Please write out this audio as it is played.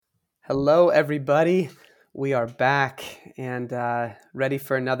Hello, everybody. We are back and ready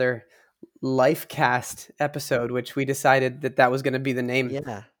for another LifeCast episode, which we decided that was going to be the name,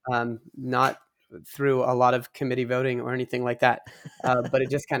 Yeah. not through a lot of committee voting or anything like that, but it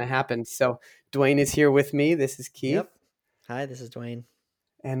just kind of happened. So Dwayne is here with me. This is Keith. Yep. Hi, this is Dwayne.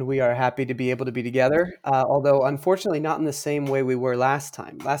 And we are happy to be able to be together, although unfortunately not in the same way we were last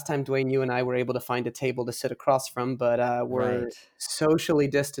time. Last time, Dwayne, you and I were able to find a table to sit across from, but we're Right. socially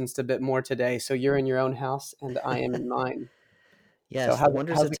distanced a bit more today. So you're in your own house, and I am in mine. So Yes, the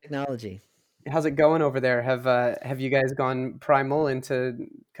wonders of technology. how's it going over there? Have you guys gone primal into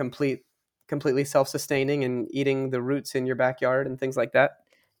completely self-sustaining and eating the roots in your backyard and things like that?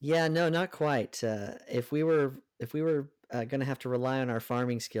 Yeah, no, not quite. If we were going to have to rely on our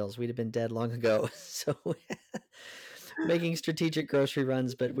farming skills, we'd have been dead long ago. So making strategic grocery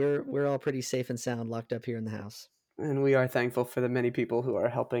runs, but we're all pretty safe and sound locked up here in the house. And we are thankful for the many people who are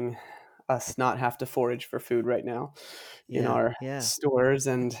helping us not have to forage for food right now in Yeah. our Yeah. stores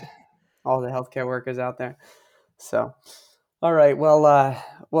and all the healthcare workers out there. So, all right, well,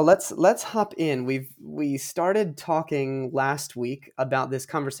 let's hop in. We started talking last week about this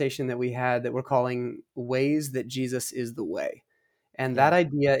conversation that we had that we're calling ways that Jesus is the way, and that Yeah.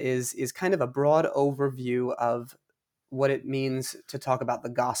 idea is kind of a broad overview of what it means to talk about the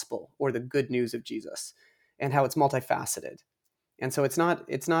gospel or the good news of Jesus and how it's multifaceted. And so it's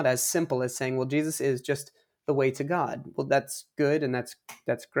not as simple as saying, well, Jesus is just the way to God. Well, that's good and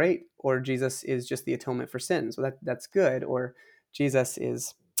that's great. Or Jesus is just the atonement for sins. Well, that's good. Or Jesus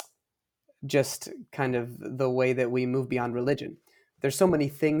is just kind of the way that we move beyond religion. There's so many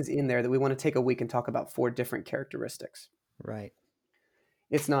things in there that we want to take a week and talk about four different characteristics. Right.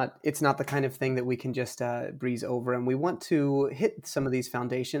 It's not the kind of thing that we can just breeze over, and we want to hit some of these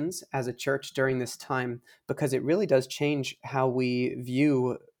foundations as a church during this time because it really does change how we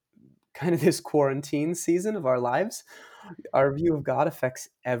view kind of this quarantine season of our lives. Our view of God affects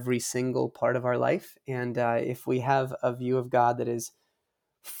every single part of our life, and if we have a view of God that is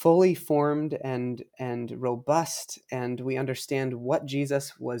fully formed and robust, and we understand what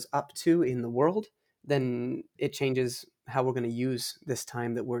Jesus was up to in the world, then it changes how we're going to use this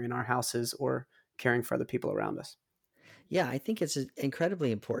time that we're in our houses or caring for other people around us. Yeah, I think it's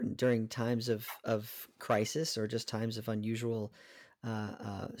incredibly important during times of crisis or just times of unusual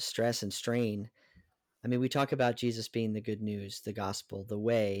stress and strain. I mean, we talk about Jesus being the good news, the gospel, the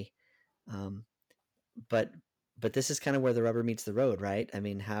way, um, but but this is kind of where the rubber meets the road, right? I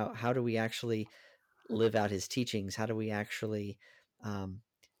mean, how do we actually live out his teachings? How do we actually, um,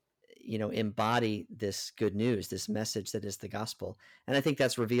 embody this good news, this message that is the gospel? And I think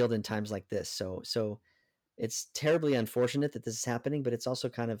that's revealed in times like this. So it's terribly unfortunate that this is happening, but it's also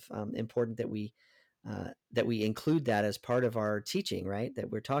kind of important that we include that as part of our teaching, right? That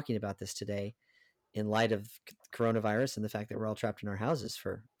we're talking about this today in light of coronavirus and the fact that we're all trapped in our houses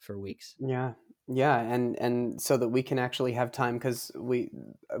for weeks. Yeah. Yeah, and so that we can actually have time, because we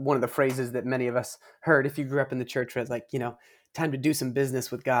one of the phrases that many of us heard if you grew up in the church was like, time to do some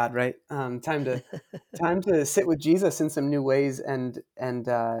business with God, right? Time to sit with Jesus in some new ways and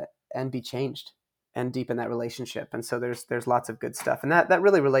be changed and deepen that relationship. And so there's lots of good stuff, and that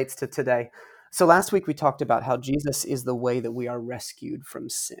really relates to today. So last week we talked about how Jesus is the way that we are rescued from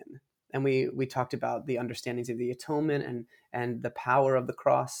sin, and we talked about the understandings of the atonement and the power of the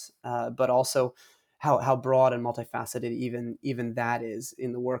cross, but also how broad and multifaceted even that is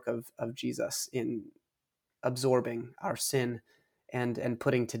in the work of Jesus in absorbing our sin and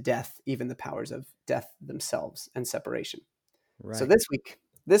putting to death even the powers of death themselves and separation. So Right.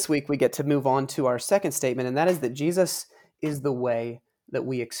 this week we get to move on to our second statement, and that is that Jesus is the way that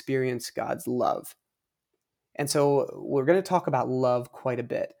we experience God's love. And so we're going to talk about love quite a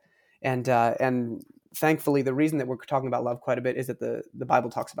bit. And thankfully, the reason that we're talking about love quite a bit is that the Bible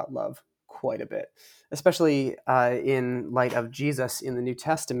talks about love quite a bit, especially in light of Jesus in the New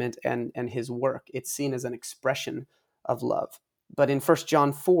Testament and his work. It's seen as an expression of love. But in 1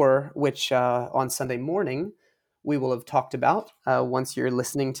 John 4, which on Sunday morning we will have talked about, once you're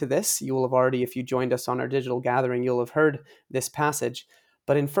listening to this, you will have already, if you joined us on our digital gathering, you'll have heard this passage.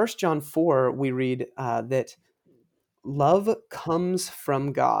 But in 1 John 4, we read that love comes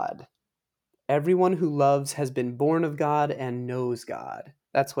from God. Everyone who loves has been born of God and knows God.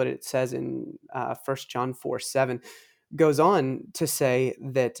 That's what it says in 1 John 4:7. Goes on to say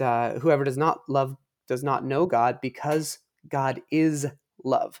that whoever does not love does not know God, because God is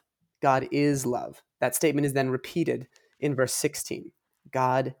love. God is love. That statement is then repeated in verse 16.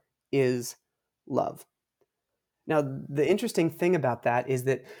 God is love. Now, the interesting thing about that is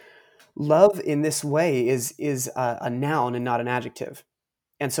that love in this way is a noun and not an adjective.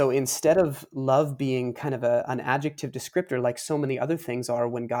 And so instead of love being kind of an adjective descriptor like so many other things are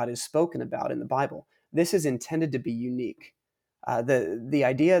when God is spoken about in the Bible, this is intended to be unique. The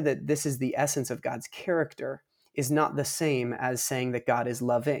idea that this is the essence of God's character is not the same as saying that God is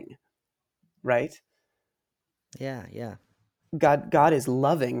loving, right? Yeah, yeah. God is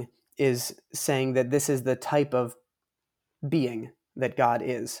loving is saying that this is the type of being that God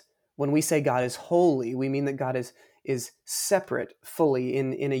is. When we say God is holy, we mean that God is separate fully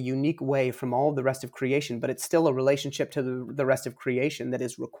in a unique way from all of the rest of creation, but it's still a relationship to the rest of creation that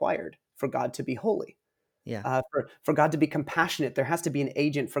is required for God to be holy. Yeah. For God to be compassionate, there has to be an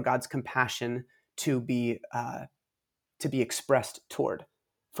agent for God's compassion to be expressed toward.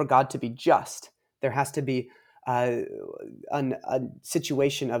 For God to be just, there has to be uh, a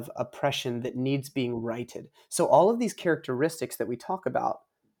situation of oppression that needs being righted. So all of these characteristics that we talk about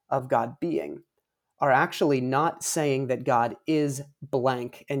of God being are actually not saying that God is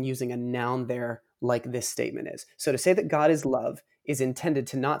blank and using a noun there like this statement is. So to say that God is love is intended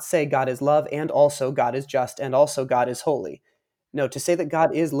to not say God is love and also God is just and also God is holy. No, to say that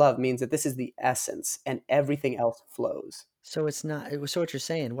God is love means that this is the essence and everything else flows. So it's not. So what you're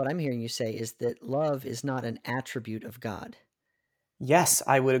saying, what I'm hearing you say, is that love is not an attribute of God. Yes,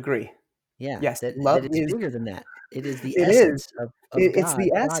 I would agree. Yeah, Yes, that love it's is, bigger than that. It is the it is, essence of it's God.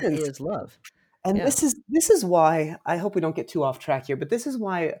 the God essence. is love. And Yeah. this is why I hope we don't get too off track here, but this is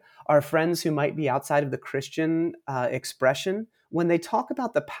why our friends who might be outside of the Christian expression, when they talk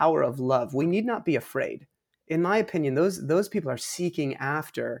about the power of love, we need not be afraid. In my opinion, those people are seeking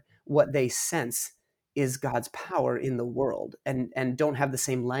after what they sense is God's power in the world and don't have the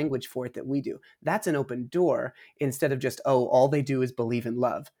same language for it that we do. That's an open door instead of just, oh, all they do is believe in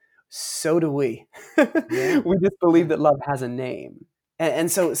love. So do we. Yeah. We just believe Yeah. that love has a name.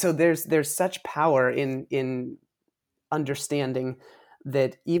 And so there's such power in understanding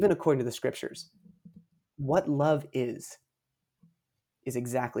that even according to the scriptures, what love is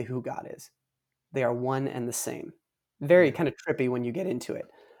exactly who God is. They are one and the same. Very Yeah. kind of trippy when you get into it.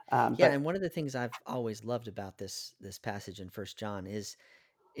 Yeah, But and one of the things I've always loved about this passage in First John is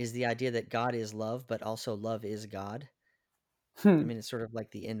the idea that God is love, but also love is God. I hmm, mean, it's sort of like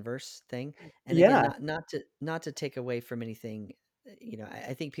the inverse thing. And again, yeah, not to take away from anything,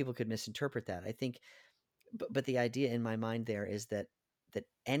 I think people could misinterpret that. I think, but the idea in my mind there is that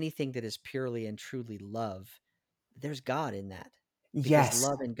anything that is purely and truly love, there's God in that, because yes.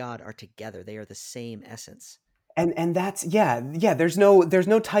 love and God are together. They are the same essence. And that's, yeah, there's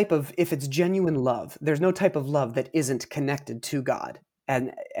no type of, if it's genuine love, there's no type of love that isn't connected to God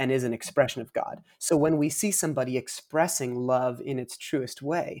and is an expression of God. So when we see somebody expressing love in its truest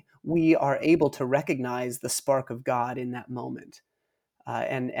way, we are able to recognize the spark of God in that moment.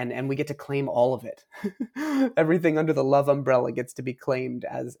 And we get to claim all of it. Everything under the love umbrella gets to be claimed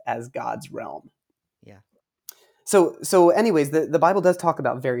as God's realm. Yeah. So anyways, the Bible does talk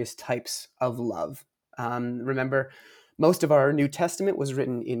about various types of love. Remember, most of our New Testament was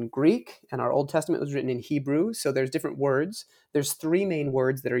written in Greek, and our Old Testament was written in Hebrew. So there's different words. There's three main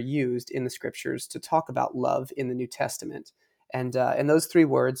words that are used in the Scriptures to talk about love in the New Testament, and those three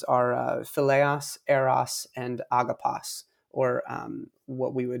words are phileos, eros, and agapos, or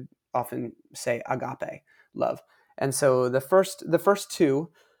what we would often say agape, love. And so the first two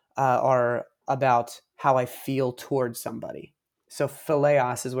are about how I feel towards somebody. So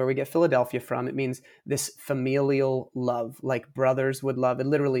phileos is where we get Philadelphia from. It means this familial love, like brothers would love. It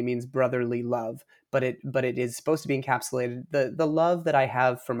literally means brotherly love, but it is supposed to be encapsulated the love that I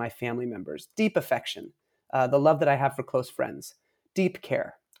have for my family members, deep affection, the love that I have for close friends, deep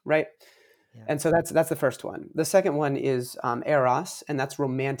care, right? Yeah. And so that's the first one. The second one is eros, and that's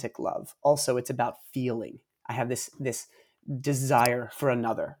romantic love. Also, it's about feeling. I have this desire for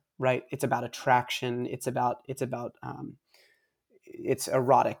another, right? It's about attraction. It's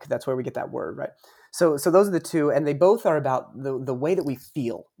erotic. That's where we get that word, right? So those are the two, and they both are about the way that we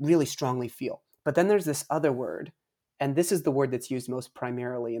feel, really strongly feel. But then there's this other word, and this is the word that's used most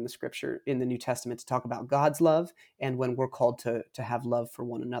primarily in the scripture in the New Testament to talk about God's love and when we're called to have love for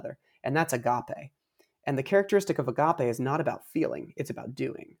one another, and that's agape. And the characteristic of agape is not about feeling; it's about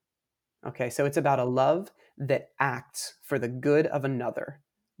doing. Okay, so it's about a love that acts for the good of another,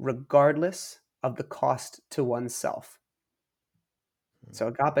 regardless of the cost to oneself. Mm. So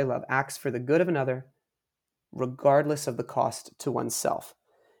agape love acts for the good of another, regardless of the cost to oneself.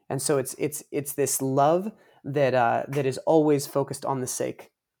 And so it's this love that is always focused on the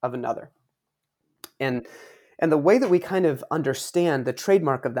sake of another. And and the way that we kind of understand the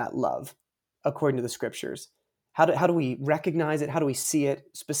trademark of that love, according to the scriptures, how do we recognize it? How do we see it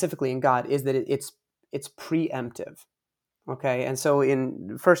specifically in God? Is that it's preemptive. Okay, and so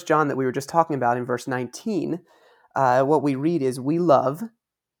in First John that we were just talking about in verse 19, what we read is, "We love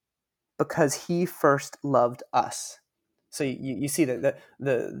because he first loved us." So you see that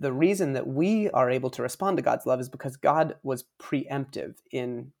the reason that we are able to respond to God's love is because God was preemptive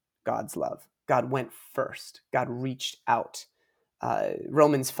in God's love. God went first. God reached out.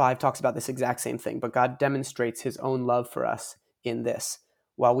 Romans 5 talks about this exact same thing, but God demonstrates his own love for us in this.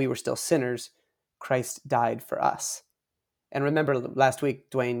 While we were still sinners, Christ died for us. And remember last week,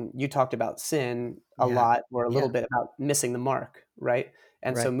 Dwayne, you talked about sin a Yeah. lot, or a little Yeah. bit about missing the mark, right?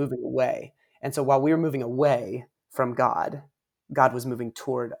 And so Right. moving away. And so while we were moving away from God, God was moving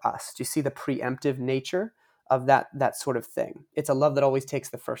toward us. Do you see the preemptive nature of that sort of thing? It's a love that always takes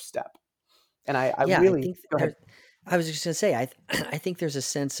the first step. And I Yeah, I really think go ahead. there I was just gonna say, I think there's a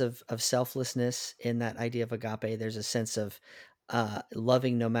sense of selflessness in that idea of agape. There's a sense of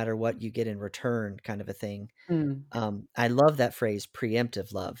loving no matter what you get in return, kind of a thing. Mm, I love that phrase,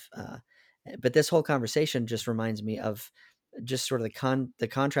 preemptive love. But this whole conversation just reminds me of just sort of the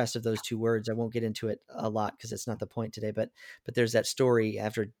contrast of those two words. I won't get into it a lot because it's not the point today. But there's that story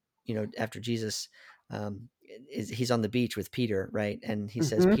after after Jesus he's on the beach with Peter, right? And he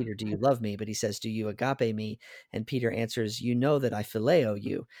says, mhm, "Peter, do you love me?" But he says, "Do you agape me?" And Peter answers, "You know that I phileo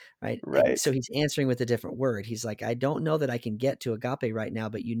you," right? And right. so he's answering with a different word. He's like, "I don't know that I can get to agape right now,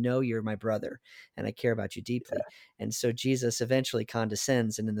 but you know you're my brother, and I care about you deeply." And so Jesus eventually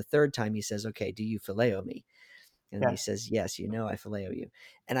condescends, and then the third time he says, "Okay, do you phileo me?" And he Yes. says, "Yes, you know I phileo you."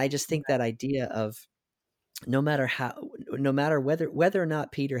 And I just think that idea of no matter how, no matter whether or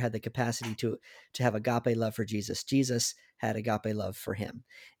not Peter had the capacity to have agape love for Jesus, Jesus had agape love for him,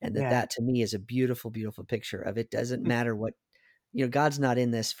 and Yeah. that to me is a beautiful, beautiful picture of it doesn't matter what God's not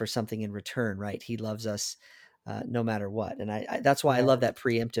in this for something in return, right? He loves us no matter what, and I that's why I Yeah. love that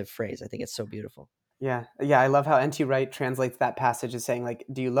preemptive phrase. I think it's so beautiful. Yeah. Yeah. I love how N.T. Wright translates that passage as saying, like,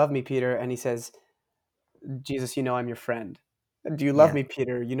 "Do you love me, Peter?" And he says, "Jesus, you know I'm your friend." "Do you love Yeah, me,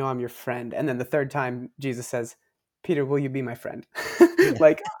 Peter? You know I'm your friend." And then the third time, Jesus says, "Peter, will you be my friend?" yeah,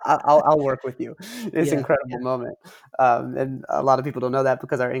 Like, I'll work with you. It's an yeah, incredible yeah, moment. And a lot of people don't know that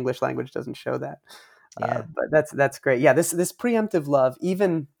because our English language doesn't show that. yeah, But that's great. Yeah, this preemptive love,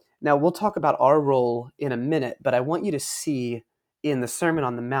 even now we'll talk about our role in a minute, but I want you to see in the Sermon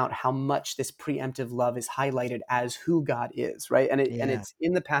on the Mount how much this preemptive love is highlighted as who God is, right? And yeah, it's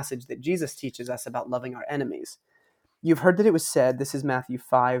in the passage that Jesus teaches us about loving our enemies. You've heard that it was said, this is Matthew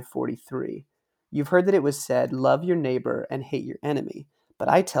 5:43. You've heard that it was said, love your neighbor and hate your enemy. But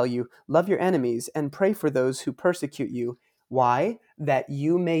I tell you, love your enemies and pray for those who persecute you. Why? That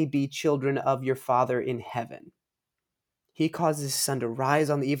you may be children of your Father in heaven. He causes his sun to rise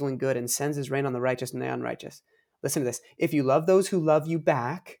on the evil and good and sends his rain on the righteous and the unrighteous. Listen to this. If you love those who love you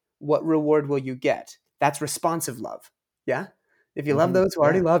back, what reward will you get? That's responsive love. Yeah? If you love those who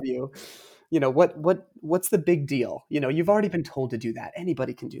already yeah, love you, what's the big deal? You've already been told to do that.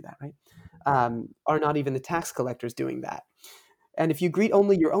 Anybody can do that, right? Are not even the tax collectors doing that? And if you greet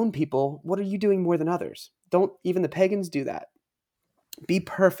only your own people, what are you doing more than others? Don't even the pagans do that? Be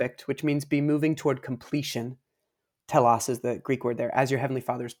perfect, which means be moving toward completion. Telos is the Greek word there, as your heavenly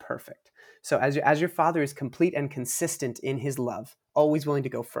Father is perfect. So as your Father is complete and consistent in his love, always willing to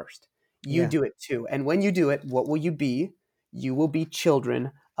go first, you yeah, do it too. And when you do it, what will you be? You will be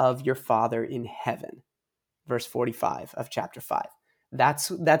children of your Father in heaven. Verse 45 of chapter 5. That's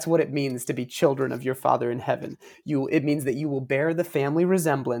what it means to be children of your Father in heaven. It means that you will bear the family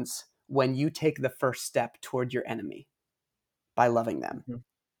resemblance when you take the first step toward your enemy by loving them. mhm,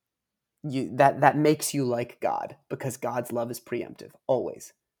 That makes you like God because God's love is preemptive,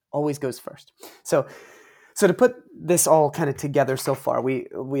 always goes first. So to put this all kind of together so far, we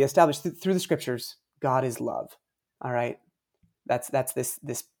established through the scriptures God is love. All right, that's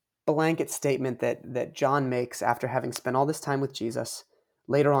this blanket statement that John makes after having spent all this time with Jesus.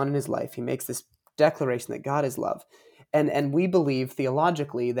 Later on in his life, he makes this declaration that God is love, and we believe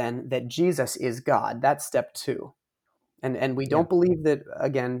theologically then that Jesus is God. That's step two. And we yeah, don't believe that,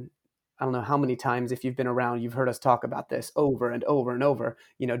 again, I don't know how many times, if you've been around, you've heard us talk about this over and over and over.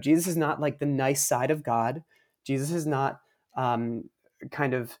 Jesus is not like the nice side of God. Jesus is not um,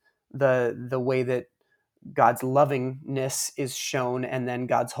 kind of the way that God's lovingness is shown and then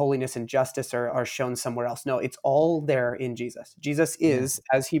God's holiness and justice are shown somewhere else. No, it's all there in Jesus. Jesus yeah, is,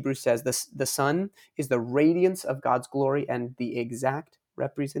 as Hebrews says, the Son is the radiance of God's glory and the exact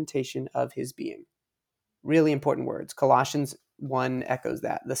representation of his being. Really important words. Colossians 1 echoes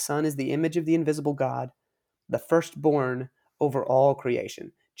that. The Son is the image of the invisible God, the firstborn over all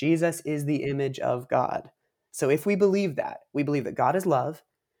creation. Jesus is the image of God. So if we believe that God is love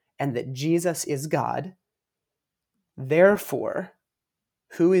and that Jesus is God, Therefore,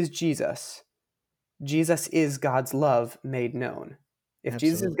 who is Jesus? Jesus is God's love made known. If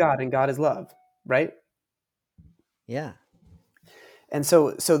Jesus is Absolutely. God and God is love, right? Yeah. And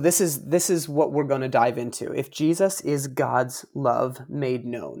so this is what we're going to dive into. If Jesus is God's love made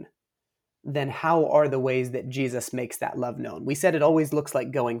known, then how are the ways that Jesus makes that love known? We said it always looks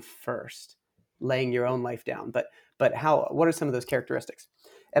like going first, laying your own life down. But how? What are some of those characteristics?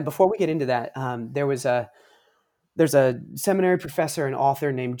 And before we get into that, there's a seminary professor and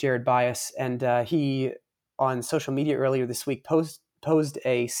author named Jared Bias, and he on social media earlier this week posed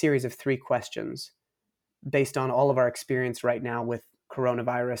a series of 3 questions based on all of our experience right now with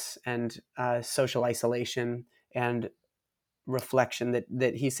coronavirus and social isolation and reflection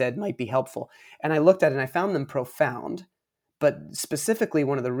that he said might be helpful. And I looked at it and I found them profound. But specifically,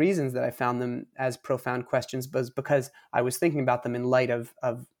 one of the reasons that I found them as profound questions was because I was thinking about them in light of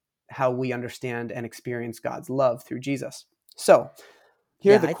how we understand and experience God's love through Jesus. So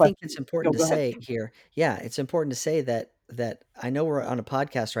here are Yeah, the I think it's questions. important No, to go ahead. say here. Yeah, it's important to say that I know we're on a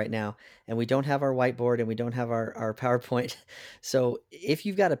podcast right now and we don't have our whiteboard and we don't have our PowerPoint. So if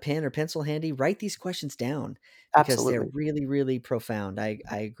you've got a pen or pencil handy, write these questions down because they're Absolutely. really, really profound. I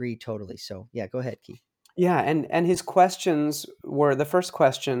agree totally. So yeah, go ahead, Keith. Yeah, and his questions were, the first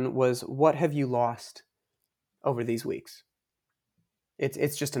question was, what have you lost over these weeks?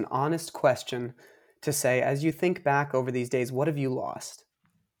 It's just an honest question to say, as you think back over these days, what have you lost?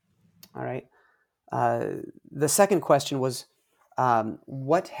 All right. The second question was,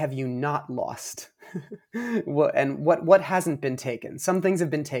 what have you not lost? What hasn't been taken? Some things have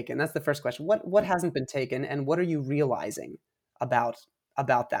been taken. That's the first question. What hasn't been taken, and what are you realizing about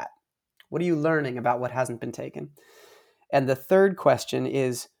about that? What are you learning about what hasn't been taken? And the third question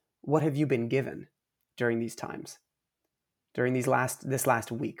is, what have you been given during these times? During this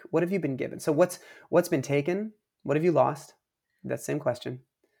last week, what have you been given? So what's been taken? What have you lost? That same question.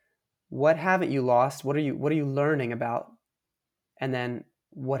 What haven't you lost? What are you learning about? And then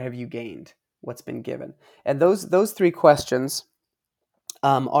what have you gained? What's been given? And those 3 questions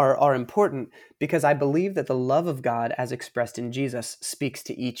are important because I believe that the love of God, as expressed in Jesus, speaks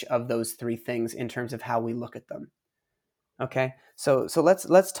to each of those 3 things in terms of how we look at them. Okay, so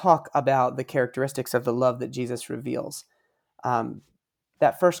let's talk about the characteristics of the love that Jesus reveals. Um,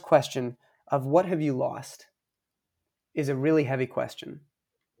 that first question of what have you lost is a really heavy question.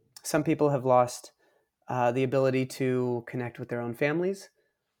 Some people have lost the ability to connect with their own families.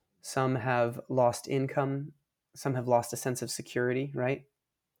 Some have lost income. Some have lost a sense of security, right?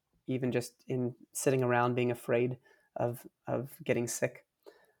 Even just in sitting around being afraid of getting sick.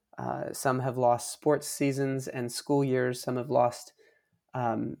 Some have lost sports seasons and school years. Some have lost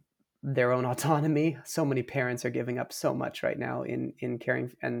um, their own autonomy. So many parents are giving up so much right now in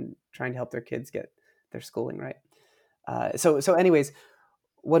caring and trying to help their kids get their schooling right. So anyways,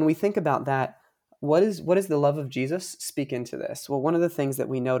 when we think about that, what is the love of Jesus speak into this? Well, one of the things that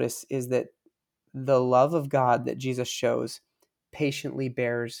we notice is that the love of God that Jesus shows patiently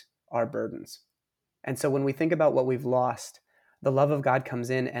bears our burdens. And so when we think about what we've lost, the love of God comes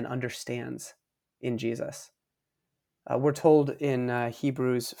in and understands in Jesus. We're told in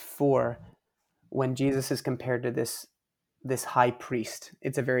Hebrews 4 when Jesus is compared to this high priest.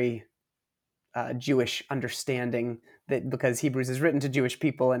 It's a very Jewish understanding that because Hebrews is written to Jewish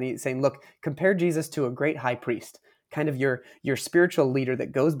people, and he's saying, look, compare Jesus to a great high priest, kind of your spiritual leader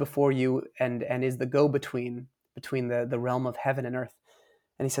that goes before you and is the go between the realm of heaven and earth.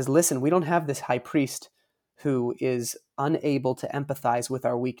 And he says, listen, we don't have this high priest who is unable to empathize with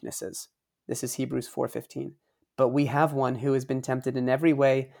our weaknesses. This is Hebrews 4:15. But we have one who has been tempted in every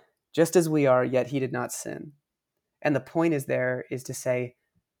way, just as we are, yet he did not sin. And the point is to say,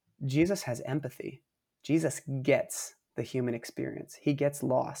 Jesus has empathy. Jesus gets the human experience. He gets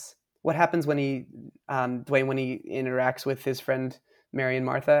loss. What happens when Dwayne, when he interacts with his friend Mary and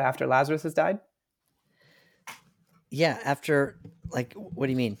Martha after Lazarus has died? Yeah, after like what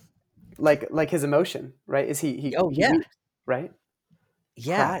do you mean? Like his emotion, right? Is Oh he yeah. weeps, right?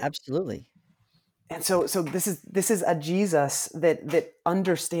 Yeah, Cry. absolutely. And so this is a Jesus that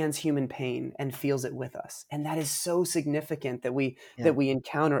understands human pain and feels it with us. And that is so significant that we Yeah. that we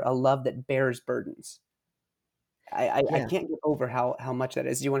encounter a love that bears burdens. I Yeah. can't get over how much that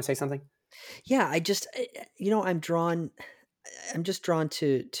is. Do you want to say something? Yeah, I'm just drawn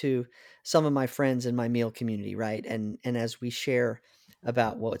to some of my friends in my meal community, right? And as we share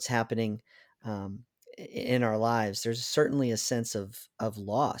about what's happening in our lives, there's certainly a sense of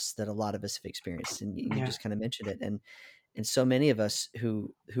loss that a lot of us have experienced, and you Yeah. just kind of mentioned it. And so many of us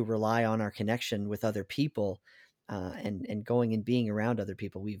who rely on our connection with other people, and going and being around other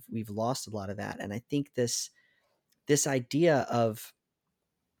people, we've lost a lot of that. And I think this idea of,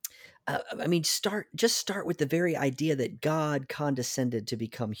 I mean, start with the very idea that God condescended to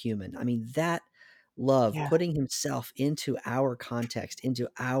become human. I mean, that love, Yeah. putting himself into our context, into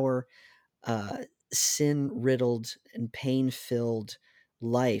our uh, sin-riddled and pain-filled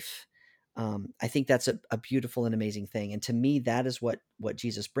life. I think that's a beautiful and amazing thing. And to me, that is what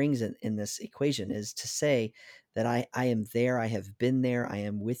Jesus brings in this equation, is to say that I am there, I have been there, I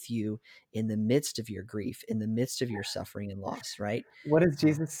am with you in the midst of your grief, in the midst of your suffering and loss, right? What does Uh,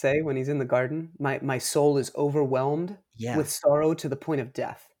 Jesus say when he's in the garden? My soul is overwhelmed yeah, with sorrow to the point of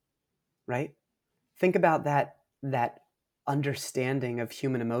death, right? Think about that understanding of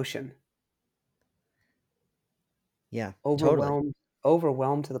human emotion. yeah, totally. Overwhelmed,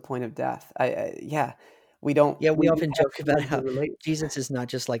 overwhelmed to the point of death. Yeah, Yeah, we we don't often have joke the about words to how relate. Jesus is not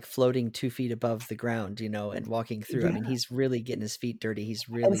just like floating 2 feet above the ground, and walking through. I Yeah, mean, he's really getting his feet dirty. He's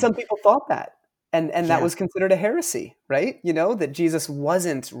and really, some people thought that, and that yeah, was considered a heresy, right? That Jesus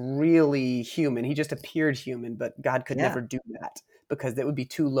wasn't really human. He just appeared human, but God could yeah, never do that because that would be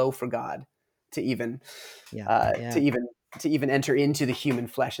too low for God to even yeah, uh, to yeah, even to even enter into the human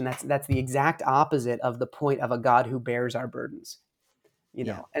flesh, and that's the exact opposite of the point of a God who bears our burdens.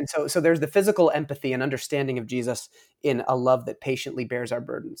 yeah, And so there's the physical empathy and understanding of Jesus in a love that patiently bears our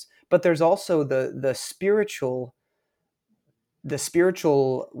burdens, but there's also the spiritual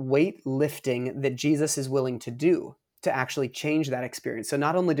weight lifting that Jesus is willing to do to actually change that experience. So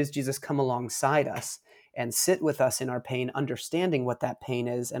not only does Jesus come alongside us and sit with us in our pain, understanding what that pain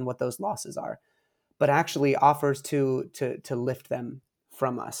is and what those losses are, but actually offers to lift them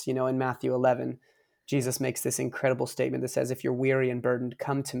from us. In Matthew 11, Jesus makes this incredible statement that says, "If you're weary and burdened,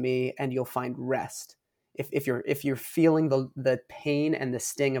 come to me, and you'll find rest." If you're feeling the pain and the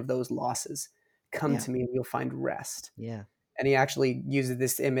sting of those losses, come yeah, to me, and you'll find rest. yeah, And he actually uses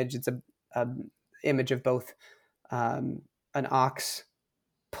this image. It's a image of both um, an ox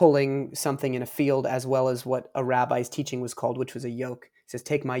pulling something in a field, as well as what a rabbi's teaching was called, which was a yoke. He says,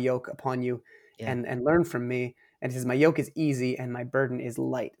 "Take my yoke upon you yeah, and learn from me." And he says, "My yoke is easy and my burden is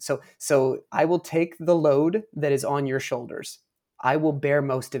light." So I will take the load that is on your shoulders. I will bear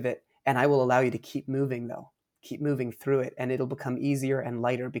most of it, and I will allow you to keep moving, though. Keep moving through it, and it'll become easier and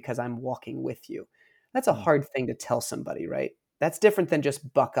lighter because I'm walking with you. That's a mm, hard thing to tell somebody, right? That's different than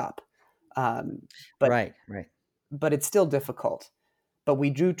just buck up. Um, but right, right, but it's still difficult. But we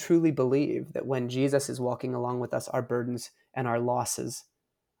do truly believe that when Jesus is walking along with us, our burdens and our losses,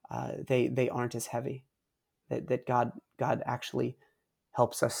 they aren't as heavy. That God actually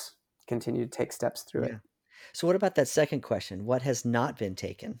helps us continue to take steps through yeah. it. So what about that second question? What has not been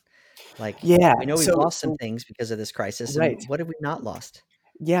taken? Like, Yeah. we know we've So lost some so things because of this crisis, and right. what have we not lost?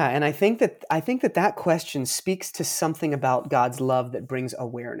 Yeah, and I think that question speaks to something about God's love that brings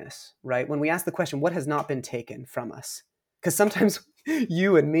awareness, right? When we ask the question, what has not been taken from us? Because sometimes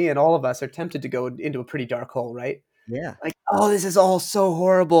you and me and all of us are tempted to go into a pretty dark hole, right? Yeah, Like, oh, this is all so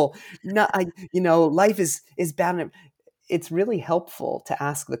horrible. No, life is bad. And it's really helpful to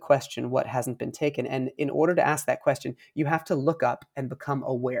ask the question, what hasn't been taken? And in order to ask that question, you have to look up and become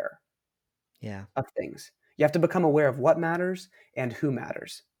aware yeah, of things. You have to become aware of what matters and who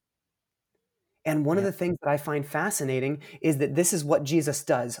matters. And one of yeah, the things that I find fascinating is that this is what Jesus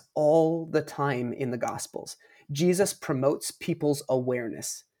does all the time in the Gospels. Jesus promotes people's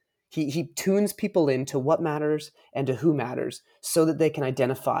awareness. He tunes people into what matters and to who matters so that they can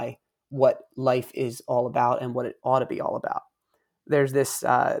identify what life is all about and what it ought to be all about. There's this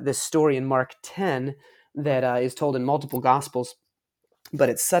story in Mark 10 that is told in multiple Gospels, but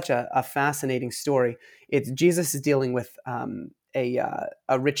it's such a fascinating story. It's Jesus is dealing with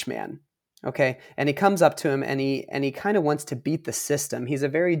a rich man, okay, and he comes up to him and he kind of wants to beat the system. He's a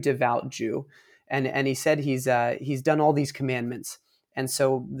very devout Jew, and he said he's done all these commandments, and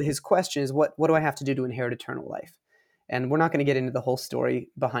so his question is, what do I have to do to inherit eternal life? And we're not going to get into the whole story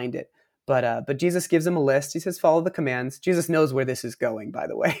behind it. But Jesus gives him a list. He says, follow the commands. Jesus knows where this is going, by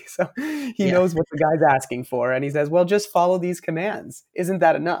the way. So he yeah, knows what the guy's asking for. And he says, well, just follow these commands. Isn't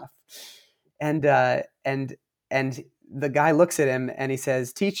that enough? And the guy looks at him and he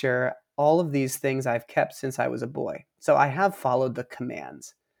says, teacher, all of these things I've kept since I was a boy. So I have followed the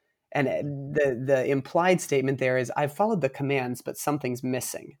commands. And the implied statement there is, I've followed the commands, but something's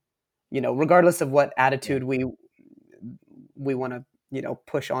missing. Regardless of what yeah, attitude we want to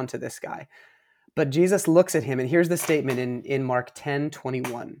push onto this guy. But Jesus looks at him, and here's the statement in Mark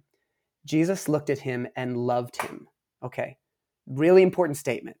 10:21. Jesus looked at him and loved him. Okay, really important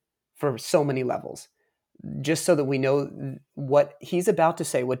statement for so many levels. Just so that we know what he's about to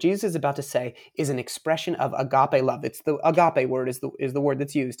say, what Jesus is about to say is an expression of agape love. It's the agape word is the word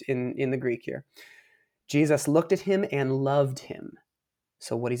that's used in the Greek here. Jesus looked at him and loved him.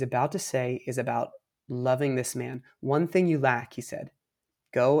 So what he's about to say is about loving this man. One thing you lack, he said.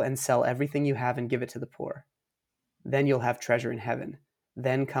 Go and sell everything you have and give it to the poor. Then you'll have treasure in heaven.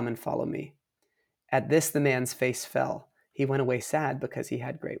 Then come and follow me. At this, the man's face fell. He went away sad because he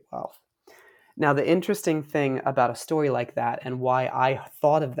had great wealth. Now, the interesting thing about a story like that, and why I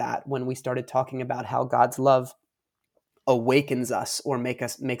thought of that when we started talking about how God's love awakens us or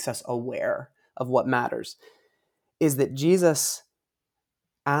makes us aware of what matters, is that Jesus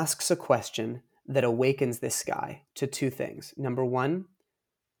asks a question that awakens this guy to two things. Number one,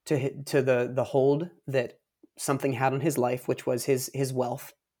 to the hold that something had on his life, which was his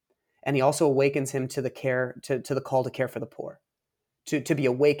wealth. And he also awakens him to the care, to the call to care for the poor, to be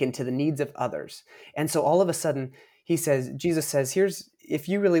awakened to the needs of others. And so all of a sudden, Jesus says, if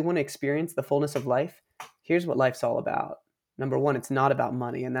you really want to experience the fullness of life, here's what life's all about. Number one, it's not about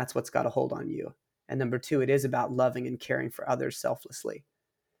money, and that's what's got a hold on you. And number two, it is about loving and caring for others selflessly.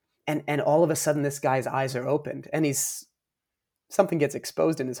 And all of a sudden, this guy's eyes are opened, and something gets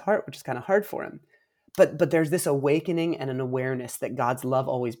exposed in his heart, which is kind of hard for him. But there's this awakening and an awareness that God's love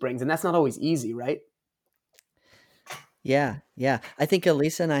always brings. And that's not always easy, right? Yeah, yeah. I think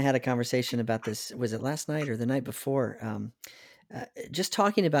Elisa and I had a conversation about this. Was it last night or the night before? Just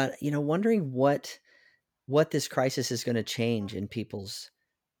talking about, wondering what this crisis is going to change in people's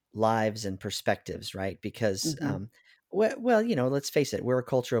lives and perspectives, right? Because, Mm-hmm. well, let's face it, we're a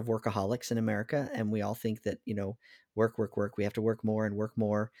culture of workaholics in America, and we all think that, work, work, work. We have to work more and work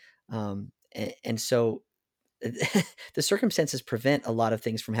more. And so the circumstances prevent a lot of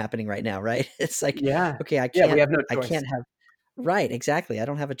things from happening right now, right? It's like, Yeah. okay, Yeah, we have no I choice. can't have, right, exactly. I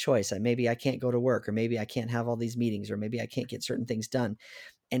don't have a choice. Maybe I can't go to work, or maybe I can't have all these meetings, or maybe I can't get certain things done.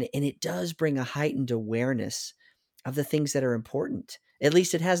 And it does bring a heightened awareness of the things that are important. At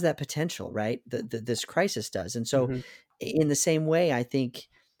least it has that potential, right? This crisis does. And so Mm-hmm. in the same way, I think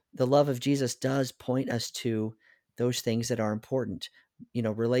the love of Jesus does point us to those things that are important,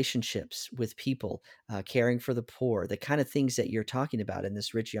 relationships with people, caring for the poor, the kind of things that you're talking about in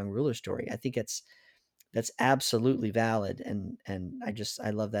this rich young ruler story. I think that's absolutely valid. And I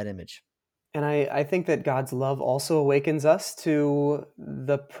love that image. And I think that God's love also awakens us to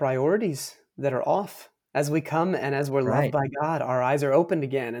the priorities that are off. As we come and as we're loved Right. by God, our eyes are opened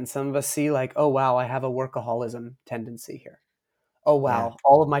again. And some of us see, like, oh, wow, I have a workaholism tendency here. Oh, Yeah. wow,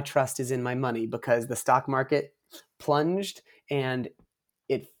 all of my trust is in my money because the stock market plunged and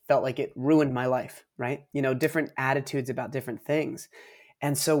it felt like it ruined my life, right? Different attitudes about different things.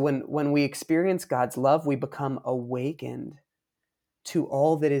 And so when we experience God's love, we become awakened to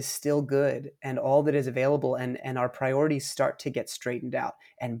all that is still good and all that is available, and our priorities start to get straightened out.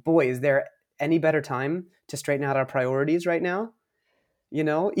 And boy, is there any better time to straighten out our priorities right now?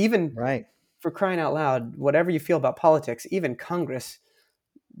 Even Right. for crying out loud, whatever you feel about politics, even Congress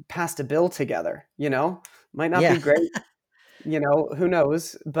passed a bill together, might not Yeah. be great, who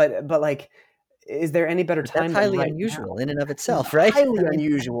knows, but like, is there any better But that's time than highly right unusual in and of now? itself, right? Highly I mean,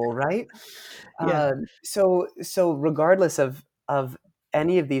 unusual, right? yeah. So regardless of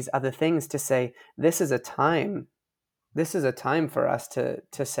any of these other things, to say this is a time for us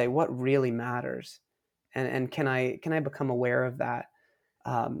to say what really matters, and can I become aware of that?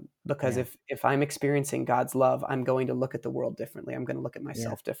 Because Yeah. if I'm experiencing God's love, I'm going to look at the world differently. I'm going to look at Yeah.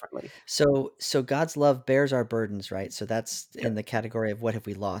 myself differently. So God's love bears our burdens, right? So that's in Yep. the category of what have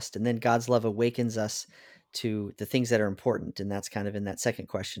we lost? And then God's love awakens us to the things that are important. And that's kind of in that second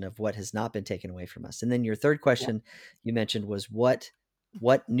question of what has not been taken away from us. And then your third Yeah. question you mentioned was what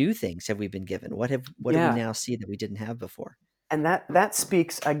new things have we been given? What do we Yeah. now see that we didn't have before? And that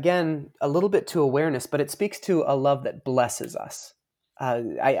speaks again a little bit to awareness, but it speaks to a love that blesses us.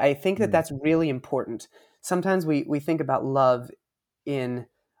 I think that Mm, that's really important. Sometimes we think about love in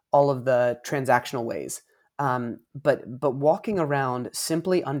all of the transactional ways, but walking around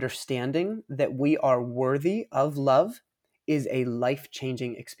simply understanding that we are worthy of love is a life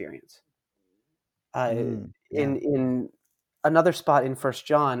changing experience. uh, yeah. in another spot in First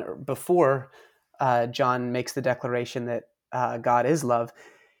John, or before John makes the declaration that God is love,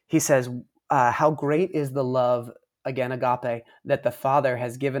 he says, "How great is the love, again agape, that the Father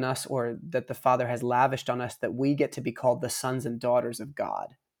has given us, or that the Father has lavished on us, that we get to be called the sons and daughters of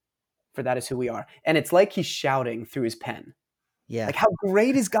God. For that is who we are." And it's like he's shouting through his pen. Yeah. Like, how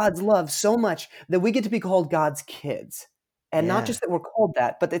great is God's love so much that we get to be called God's kids. And not Yeah. just that we're called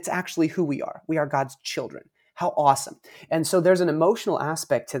that, but it's actually who we are. We are God's children. How awesome. And so there's an emotional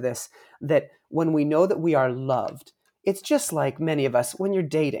aspect to this, that when we know that we are loved, it's just like many of us when you're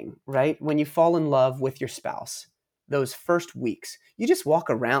dating, right? When you fall in love with your spouse, those first weeks, you just walk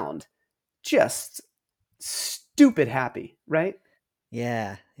around just stupid happy, right?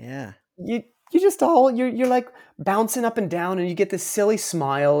 Yeah. Yeah. You just all you're like bouncing up and down, and you get this silly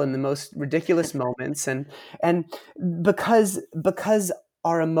smile in the most ridiculous moments, and because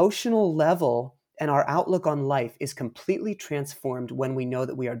our emotional level and our outlook on life is completely transformed when we know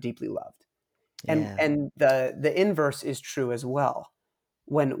that we are deeply loved. Yeah. And the inverse is true as well.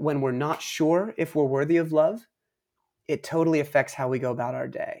 When we're not sure if we're worthy of love, it totally affects how we go about our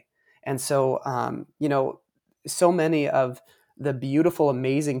day. And so, so many of the beautiful,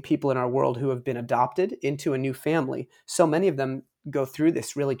 amazing people in our world who have been adopted into a new family, so many of them go through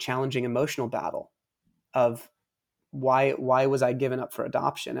this really challenging emotional battle of why was I given up for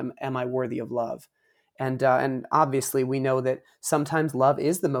adoption? Am I worthy of love? And obviously, we know that sometimes love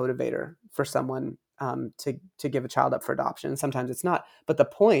is the motivator for someone to give a child up for adoption, and sometimes it's not. But the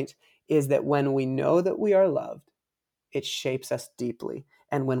point is that when we know that we are loved, it shapes us deeply.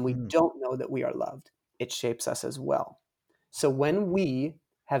 And when we Mhm. don't know that we are loved, it shapes us as well. So when we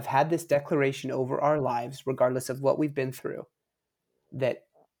have had this declaration over our lives, regardless of what we've been through, that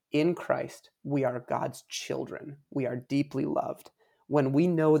in Christ we are God's children, we are deeply loved. When we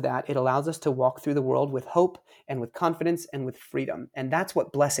know that, it allows us to walk through the world with hope and with confidence and with freedom. And that's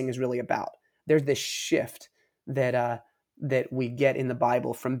what blessing is really about. There's this shift that we get in the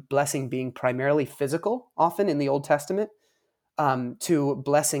Bible from blessing being primarily physical, often in the Old Testament, to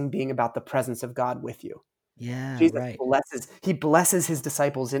blessing being about the presence of God with you. Yeah. Jesus Right. blesses his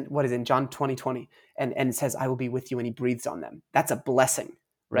disciples in what is in John 20:20, and says, I will be with you, and he breathes on them. That's a blessing,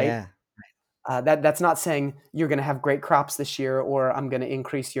 right? Yeah. That's not saying you're going to have great crops this year, or I'm going to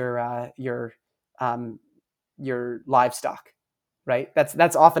increase um, your livestock, right?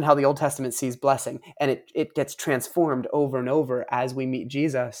 That's often how the Old Testament sees blessing, and it gets transformed over and over as we meet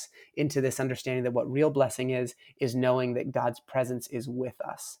Jesus into this understanding that what real blessing is knowing that God's presence is with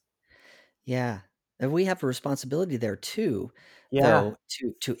us. Yeah. And we have a responsibility there too, Yeah, though,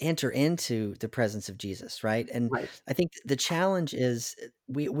 to enter into the presence of Jesus, right? And right. I think the challenge is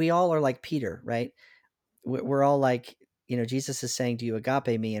we all are like Peter, right? We're all like, Jesus is saying, "Do you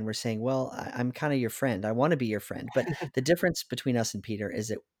agape me?" And we're saying, "Well, I'm kind of your friend. I want to be your friend." But the difference between us and Peter is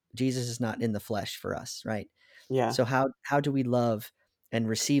that Jesus is not in the flesh for us, right? Yeah, So how do we love and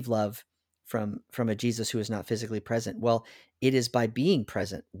receive love from a Jesus who is not physically present? Well, it is by being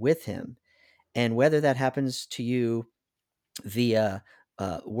present with him, and whether that happens to you via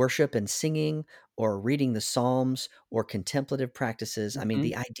worship and singing or reading the Psalms or contemplative practices. I mean, hmm,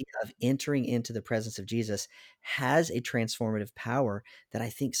 the idea of entering into the presence of Jesus has a transformative power that I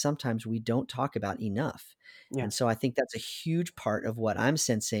think sometimes we don't talk about enough. yeah. And so I think that's a huge part of what I'm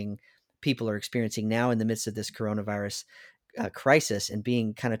sensing people are experiencing now in the midst of this coronavirus crisis and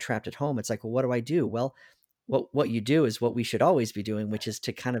being kind of trapped at home. It's like, well, what do I do? Well, what you do is what we should always be doing, which is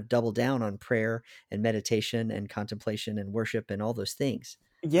to kind of double down on prayer and meditation and contemplation and worship and all those things,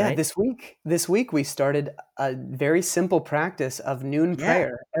 Yeah, right? this week we started a very simple practice of noon Yeah.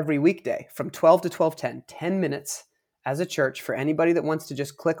 prayer every weekday from 12 to 12:10, 10 minutes as a church for anybody that wants to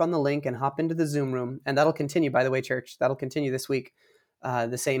just click on the link and hop into the Zoom room. And that'll continue, by the way, church. That'll continue this week.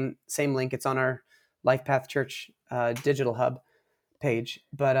 The same link. It's on our Life Path Church digital hub page.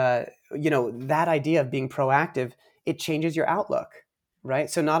 But that idea of being proactive, it changes your outlook, right?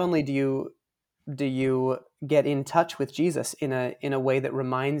 So not only do you get in touch with Jesus in a way that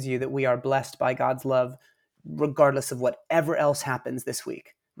reminds you that we are blessed by God's love, regardless of whatever else happens this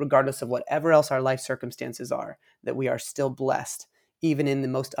week, regardless of whatever else our life circumstances are, that we are still blessed, even in the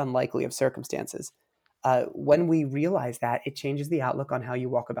most unlikely of circumstances. When we realize that, it changes the outlook on how you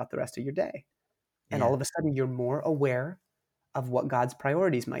walk about the rest of your day. And all Yeah. of a sudden, you're more aware of what God's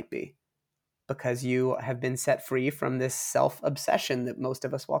priorities might be because you have been set free from this self obsession that most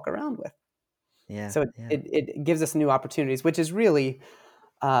of us walk around with. Yeah. So Yeah. it gives us new opportunities, which is really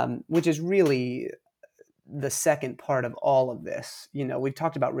the second part of all of this. We've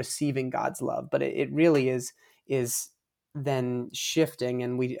talked about receiving God's love, but it really is then shifting,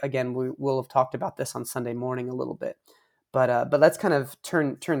 and we will have talked about this on Sunday morning a little bit, but let's kind of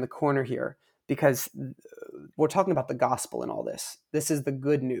turn the corner here because we're talking about the gospel in all this. This is the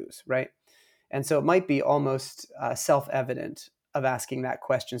good news, right? And so it might be almost self-evident of asking that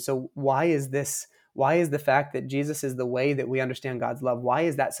question. So why is this? Why is the fact that Jesus is the way that we understand God's love? Why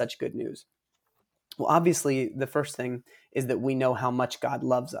is that such good news? Well, obviously, the first thing is that we know how much God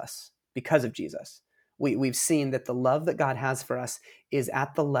loves us because of Jesus. We've seen that the love that God has for us is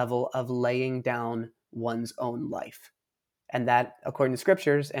at the level of laying down one's own life. And that, according to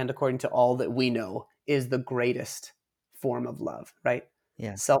scriptures and according to all that we know, is the greatest form of love, right?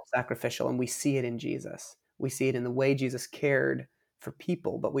 Yeah. Self sacrificial. And we see it in Jesus. We see it in the way Jesus cared for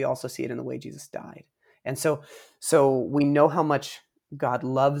people, but we also see it in the way Jesus died. And so we know how much God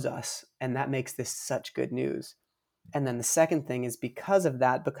loves us, and that makes this such good news. And then the second thing is, because of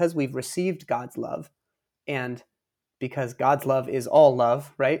that, because we've received God's love, and because God's love is all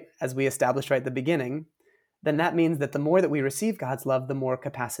love, right? As we established right at the beginning, then that means that the more that we receive God's love, the more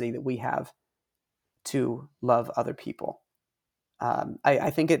capacity that we have to love other people.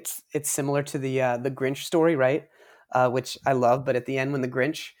 I think it's similar to the Grinch story, right? Which I love. But at the end, when the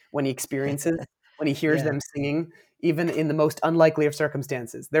Grinch, when he experiences, when he hears Yeah. them singing, even in the most unlikely of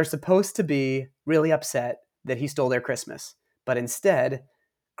circumstances, they're supposed to be really upset that he stole their Christmas. But instead,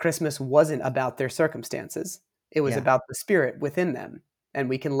 Christmas wasn't about their circumstances. It was Yeah. about the spirit within them. And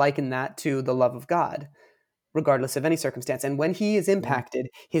we can liken that to the love of God, regardless of any circumstance. And when he is Yeah. impacted,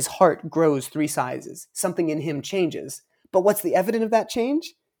 his heart grows 3 sizes. Something in him changes. But what's the evidence of that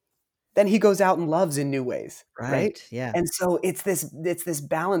change? Then he goes out and loves in new ways, right? Right. Yeah. And so it's this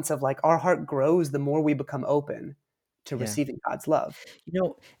balance of like our heart grows the more we become open to Yeah. receiving God's love.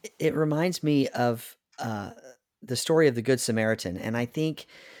 It reminds me of the story of the Good Samaritan. And I think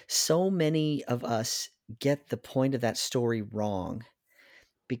so many of us get the point of that story wrong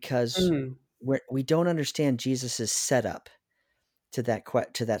because Mm, we don't understand Jesus's setup to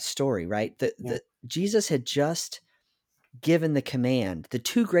that story, right? yeah. Jesus had just given the command, the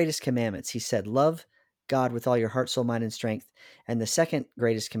 2 greatest commandments. He said, love God with all your heart, soul, mind, and strength. And the second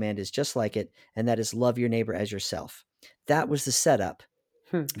greatest command is just like it, and that is love your neighbor as yourself. That was the setup.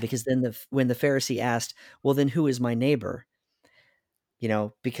 Hmm. Because then when the Pharisee asked, well, then who is my neighbor?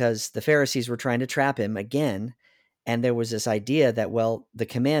 Because the Pharisees were trying to trap him again. And there was this idea that, well, the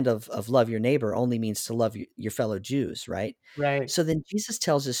command of love your neighbor only means to love your fellow Jews, right? Right. So then Jesus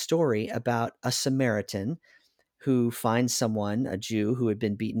tells a story about a Samaritan who finds someone, a Jew, who had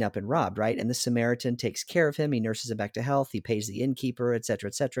been beaten up and robbed, right? And the Samaritan takes care of him. He nurses him back to health. He pays the innkeeper, et cetera,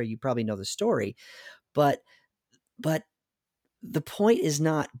 et cetera. You probably know the story. But but the point is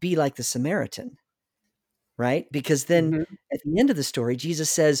not be like the Samaritan, right? Because then Mhm. at the end of the story,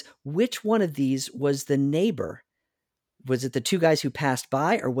 Jesus says, which one of these was the neighbor? Was it the 2 guys who passed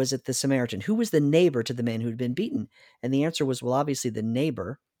by, or was it the Samaritan? Who was the neighbor to the man who had been beaten? And the answer was, well, obviously the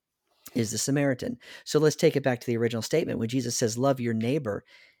neighbor is the Samaritan. So let's take it back to the original statement. When Jesus says, love your neighbor,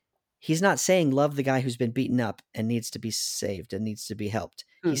 he's not saying love the guy who's been beaten up and needs to be saved and needs to be helped.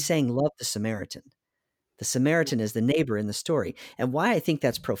 He's Hmm. saying love the Samaritan. The Samaritan is the neighbor in the story. And why I think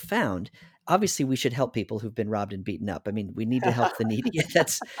that's profound, obviously we should help people who've been robbed and beaten up. I mean, we need to help the needy.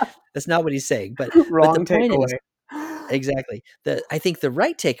 That's not what he's saying. But the Wrong point is, takeaway. exactly. I think the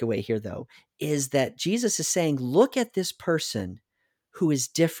right takeaway here, though, is that Jesus is saying, look at this person who is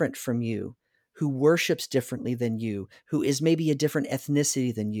different from you, who worships differently than you, who is maybe a different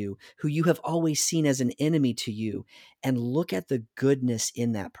ethnicity than you, who you have always seen as an enemy to you, and look at the goodness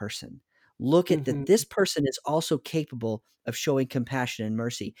in that person. Look at that Mhm. this person is also capable of showing compassion and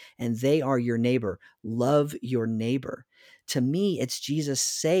mercy, and they are your neighbor. Love your neighbor. To me, it's Jesus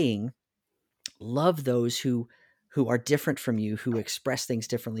saying, love those who are different from you, who express things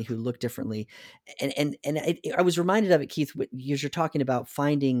differently, who look differently. I was reminded of it, Keith, as you're talking about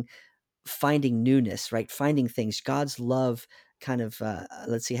finding newness, right? Finding things. God's love kind of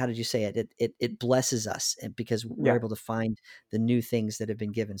let's see, how did you say it? It blesses us because we're Yeah. able to find the new things that have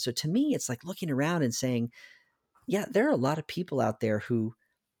been given. So to me, it's like looking around and saying, yeah, there are a lot of people out there who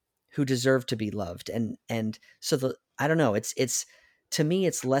deserve to be loved. And so I don't know, it's to me,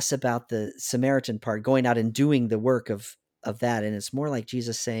 it's less about the Samaritan part, going out and doing the work of that. And it's more like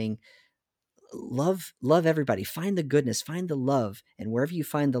Jesus saying, love everybody, find the goodness, find the love. And wherever you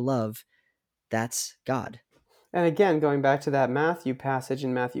find the love, that's God. And again, going back to that Matthew passage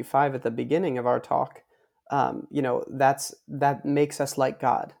in Matthew 5 at the beginning of our talk, that makes us like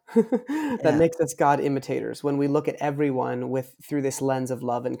God. That Yeah. makes us God imitators when we look at everyone with through this lens of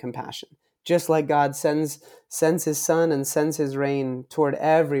love and compassion. Just like God sends his sun and sends his rain toward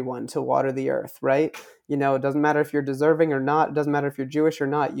everyone to water the earth, right? It doesn't matter if you're deserving or not, it doesn't matter if you're Jewish or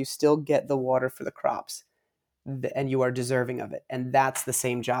not, you still get the water for the crops, and you are deserving of it. And that's the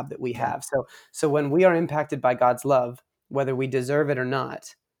same job that we Yeah. have. So when we are impacted by God's love, whether we deserve it or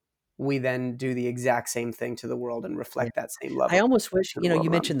not, we then do the exact same thing to the world and Yeah. reflect that same love I almost wish, to the world you around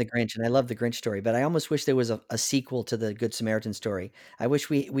us. mentioned the Grinch, and I love the Grinch story, but I almost wish there was a sequel to the Good Samaritan story. I wish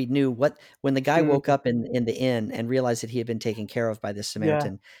we knew what, when the guy woke Mm, up in the inn and realized that he had been taken care of by this yeah,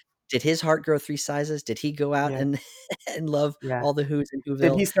 Samaritan, did his heart grow 3 sizes? Did he go out yeah, and and love yeah. all the who's in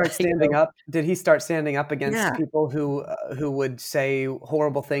Did Whoville? he start standing up? Did he start standing up against Yeah, people who would say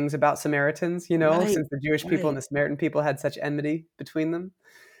horrible things about Samaritans? right, Since the Jewish people and right. the Samaritan people had such enmity between them.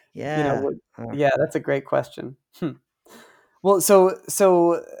 Yeah. Would Yeah, that's a great question. Hmm. Well,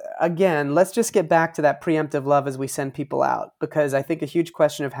 so again, let's just get back to that preemptive love as we send people out, because I think a huge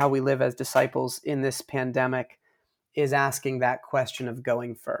question of how we live as disciples in this pandemic is asking that question of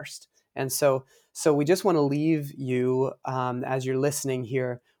going first. And so we just want to leave you as you're listening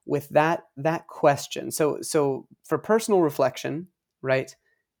here with that question. So for personal reflection, right?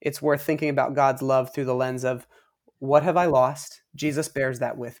 It's worth thinking about God's love through the lens of, what have I lost? Jesus bears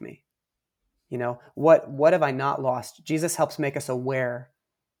that with me. What have I not lost? Jesus helps make us aware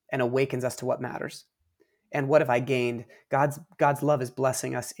and awakens us to what matters. And what have I gained? God's love is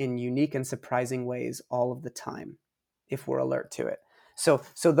blessing us in unique and surprising ways all of the time, if we're alert to it. So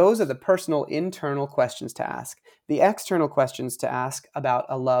those are the personal, internal questions to ask. The external questions to ask about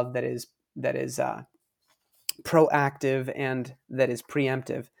a love that is proactive and that is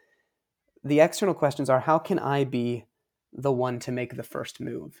preemptive. The external questions are, how can I be the one to make the first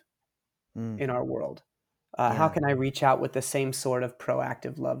move in our world? How Yeah. can I reach out with the same sort of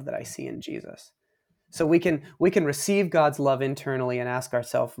proactive love that I see in Jesus? So we can receive God's love internally and ask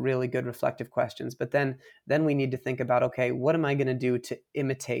ourselves really good reflective questions, but then we need to think about, okay, what am I going to do to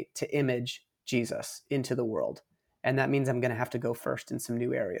image Jesus into the world? And that means I'm going to have to go first in some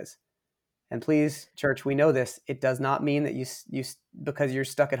new areas. And please, church, we know this. It does not mean that you because you're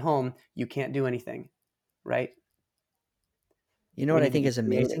stuck at home, you can't do anything, right? You know We what I need to think be is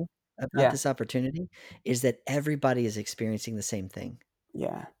creative. amazing about Yeah, this opportunity is that everybody is experiencing the same thing.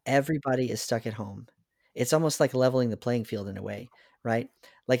 yeah. Everybody is stuck at home. It's almost like leveling the playing field in a way, right?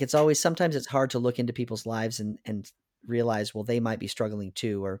 Like it's always sometimes it's hard to look into people's lives and realize, well, they might be struggling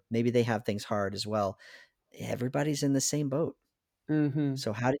too, or maybe they have things hard as well. Everybody's in the same boat. Mm-hmm.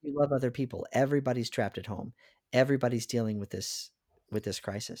 So how do you love other people? Everybody's trapped at home. Everybody's dealing with this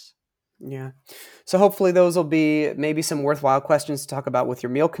crisis. Yeah. So hopefully those will be maybe some worthwhile questions to talk about with your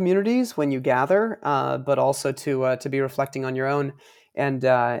meal communities when you gather, but also to be reflecting on your own. And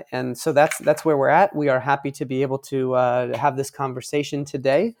so that's where we're at. We are happy to be able to have this conversation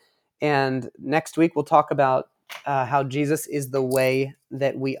today. And next week we'll talk about how Jesus is the way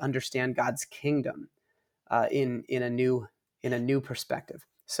that we understand God's kingdom in a new perspective.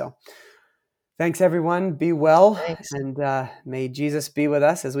 So. Thanks, everyone. Be well, Thanks. and may Jesus be with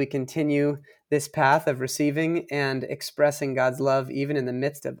us as we continue this path of receiving and expressing God's love, even in the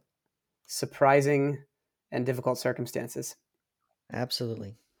midst of surprising and difficult circumstances.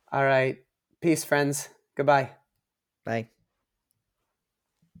 Absolutely. All right. Peace, friends. Goodbye. Bye.